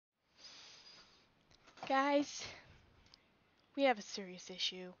Guys, we have a serious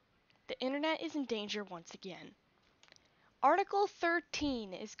issue. The internet is in danger once again. Article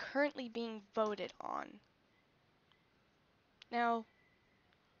 13 is currently being voted on. Now,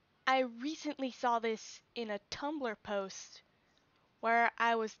 I recently saw this in a Tumblr post where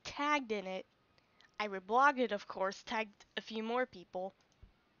I was tagged in it. I reblogged it, of course, tagged a few more people.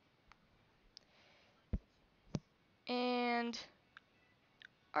 And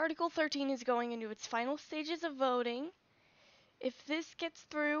Article 13 is going into its final stages of voting. If this gets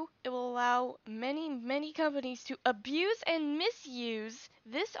through, it will allow many companies to abuse and misuse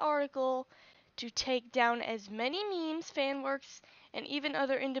this article to take down as many memes, fanworks, and even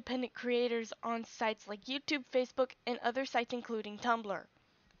other independent creators on sites like YouTube, Facebook, and other sites including Tumblr.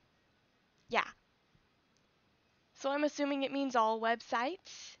 Yeah. So I'm assuming it means all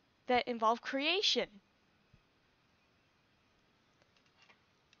websites that involve creation.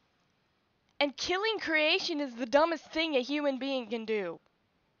 And killing creation is the dumbest thing a human being can do.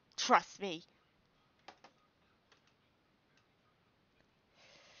 Trust me.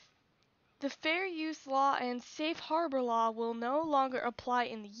 The Fair Use Law and Safe Harbor Law will no longer apply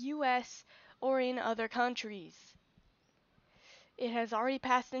in the US or in other countries. It has already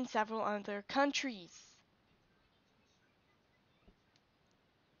passed in several other countries.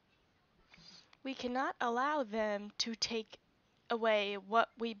 We cannot allow them to take away what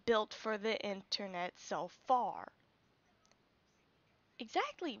we built for the internet so far.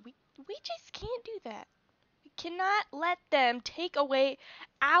 Exactly, we just can't do that. We cannot let them take away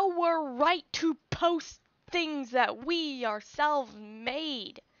our right to post things that we ourselves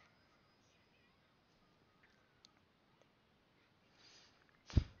made.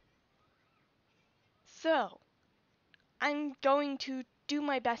 So, I'm going to do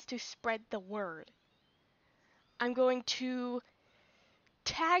my best to spread the word. I'm going to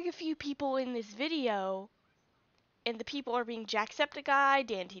tag a few people in this video, and the people are being Jacksepticeye,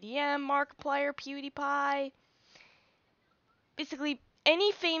 DanTDM, Markiplier, PewDiePie, basically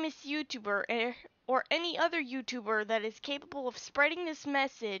any famous YouTuber or any other YouTuber that is capable of spreading this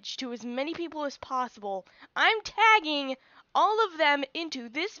message to as many people as possible. I'm tagging all of them into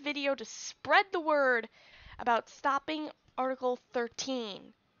this video to spread the word about stopping Article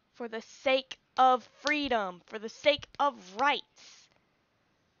 13 for the sake of freedom, for the sake of rights,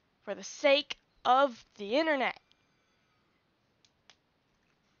 for the sake of the internet.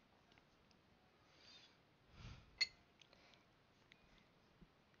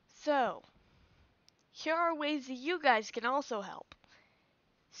 So, here are ways that you guys can also help.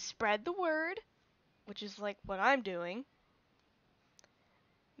 Spread the word, which is like what I'm doing.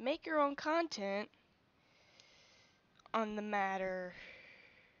 Make your own content on the matter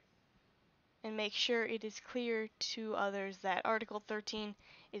and make sure it is clear to others that Article 13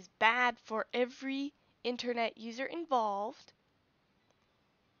 is bad for every internet user involved.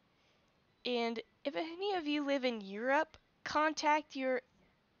 And if any of you live in Europe, contact your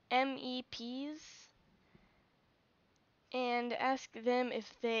MEPs and ask them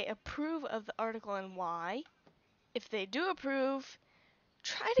if they approve of the article and why. If they do approve,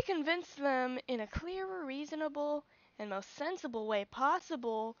 try to convince them in a clear, reasonable, and most sensible way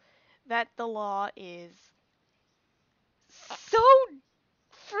possible that the law is so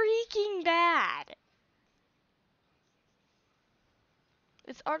freaking bad.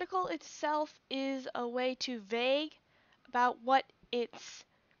 This article itself is a way too vague about what it's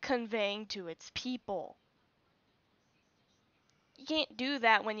conveying to its people. You can't do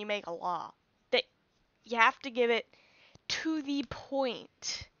that when you make a law. You have to give it to the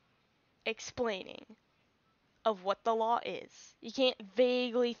point explaining of what the law is. You can't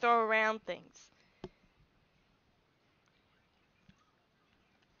vaguely throw around things.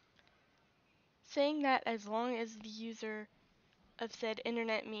 Saying that as long as the user of said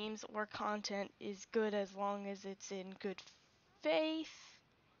internet memes or content is good as long as it's in good faith.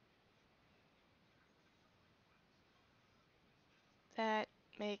 That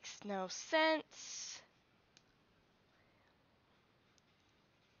makes no sense.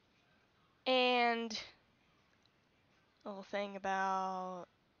 And a little thing about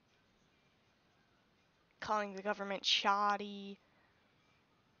calling the government shoddy.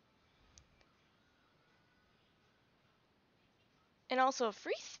 And also,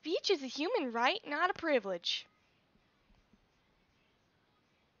 free speech is a human right, not a privilege.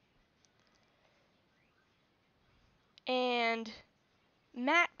 And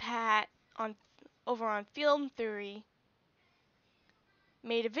MatPat over on Film Theory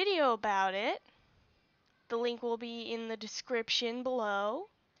made a video about it. The link will be in the description below.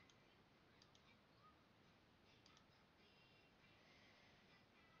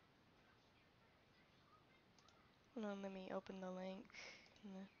 Hold on, let me open the link.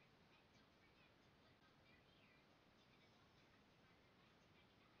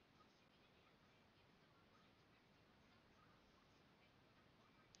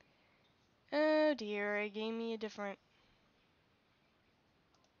 Oh dear, it gave me a different...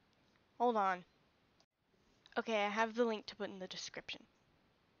 Hold on. Okay, I have the link to put in the description.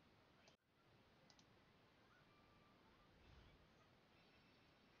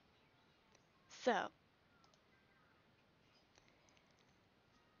 So,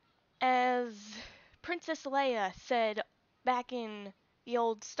 as Princess Leia said back in the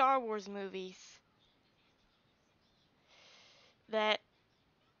old Star Wars movies, that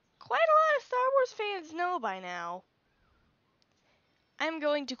quite a lot of Star Wars fans know by now, I'm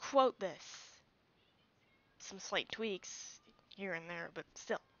going to quote this. Some slight tweaks here and there, but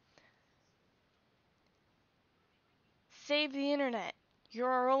still. Save the internet. You're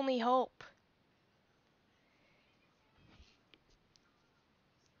our only hope.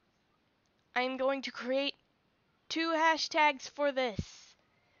 I'm going to create 2 hashtags for this.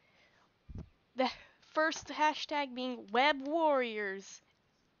 The first hashtag being Web Warriors.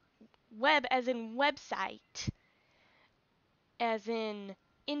 Web as in website. As in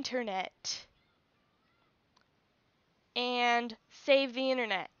internet. And save the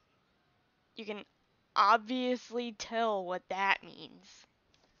internet. You can obviously tell what that means.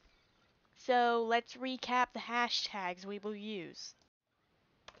 So let's recap the hashtags we will use.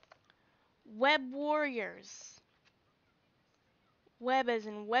 Web Warriors. Web as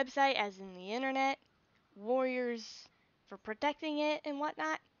in website, as in the internet. Warriors for protecting it and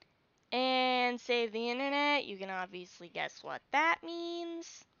whatnot. And save the internet. You can obviously guess what that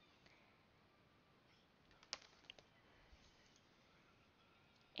means.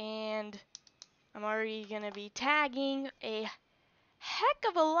 And I'm already going to be tagging a heck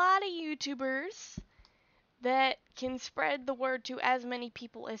of a lot of YouTubers that can spread the word to as many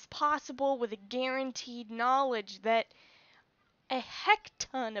people as possible with a guaranteed knowledge that a heck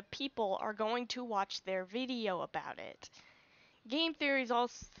ton of people are going to watch their video about it. Game theory is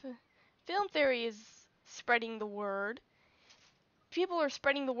also... Film theory is spreading the word. People are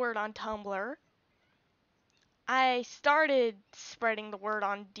spreading the word on Tumblr. I started spreading the word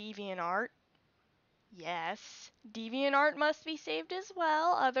on DeviantArt. Yes, DeviantArt must be saved as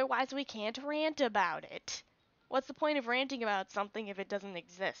well, otherwise we can't rant about it. What's the point of ranting about something if it doesn't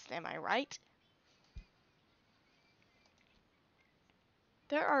exist, am I right?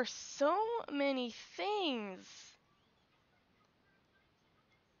 There are so many things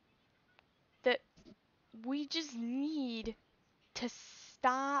that we just need to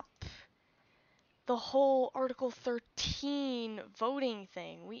stop the whole Article 13 voting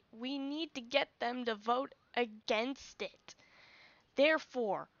thing. We need to get them to vote against it.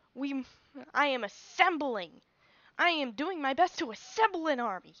 Therefore, I am doing my best to assemble an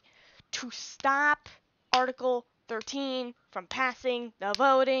army to stop Article 13 from passing the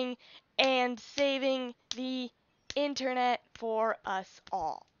voting and saving the internet for us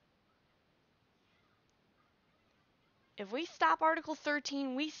all. If we stop Article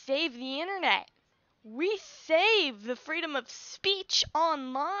 13, we save the internet. We save the freedom of speech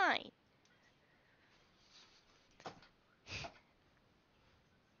online.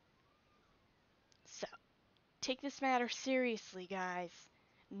 So, take this matter seriously, guys.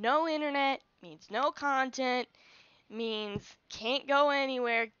 No internet means no content, means can't go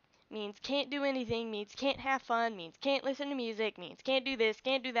anywhere, means can't do anything, means can't have fun, means can't listen to music, means can't do this,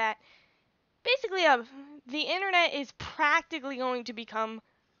 can't do that. Basically, the internet is practically going to become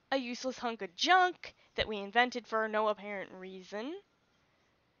a useless hunk of junk that we invented for no apparent reason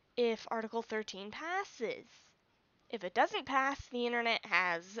if Article 13 passes. If it doesn't pass, the internet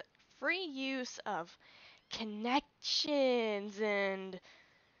has free use of connections and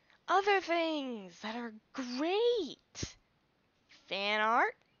other things that are great. Fan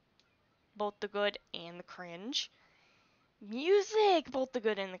art, both the good and the cringe. Music, both the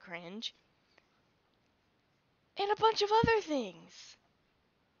good and the cringe. And a bunch of other things.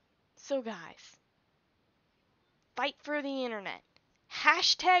 So guys, fight for the internet.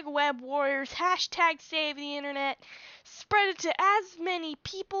 Hashtag web warriors, hashtag save the internet. Spread it to as many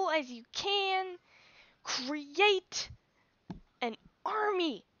people as you can. Create an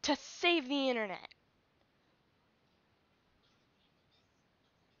army to save the internet.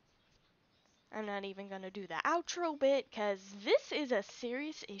 I'm not even going to do the outro bit because this is a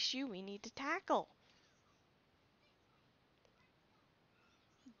serious issue we need to tackle.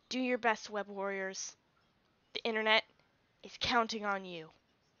 Do your best, web warriors. The internet is counting on you.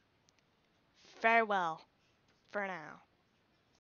 Farewell for now.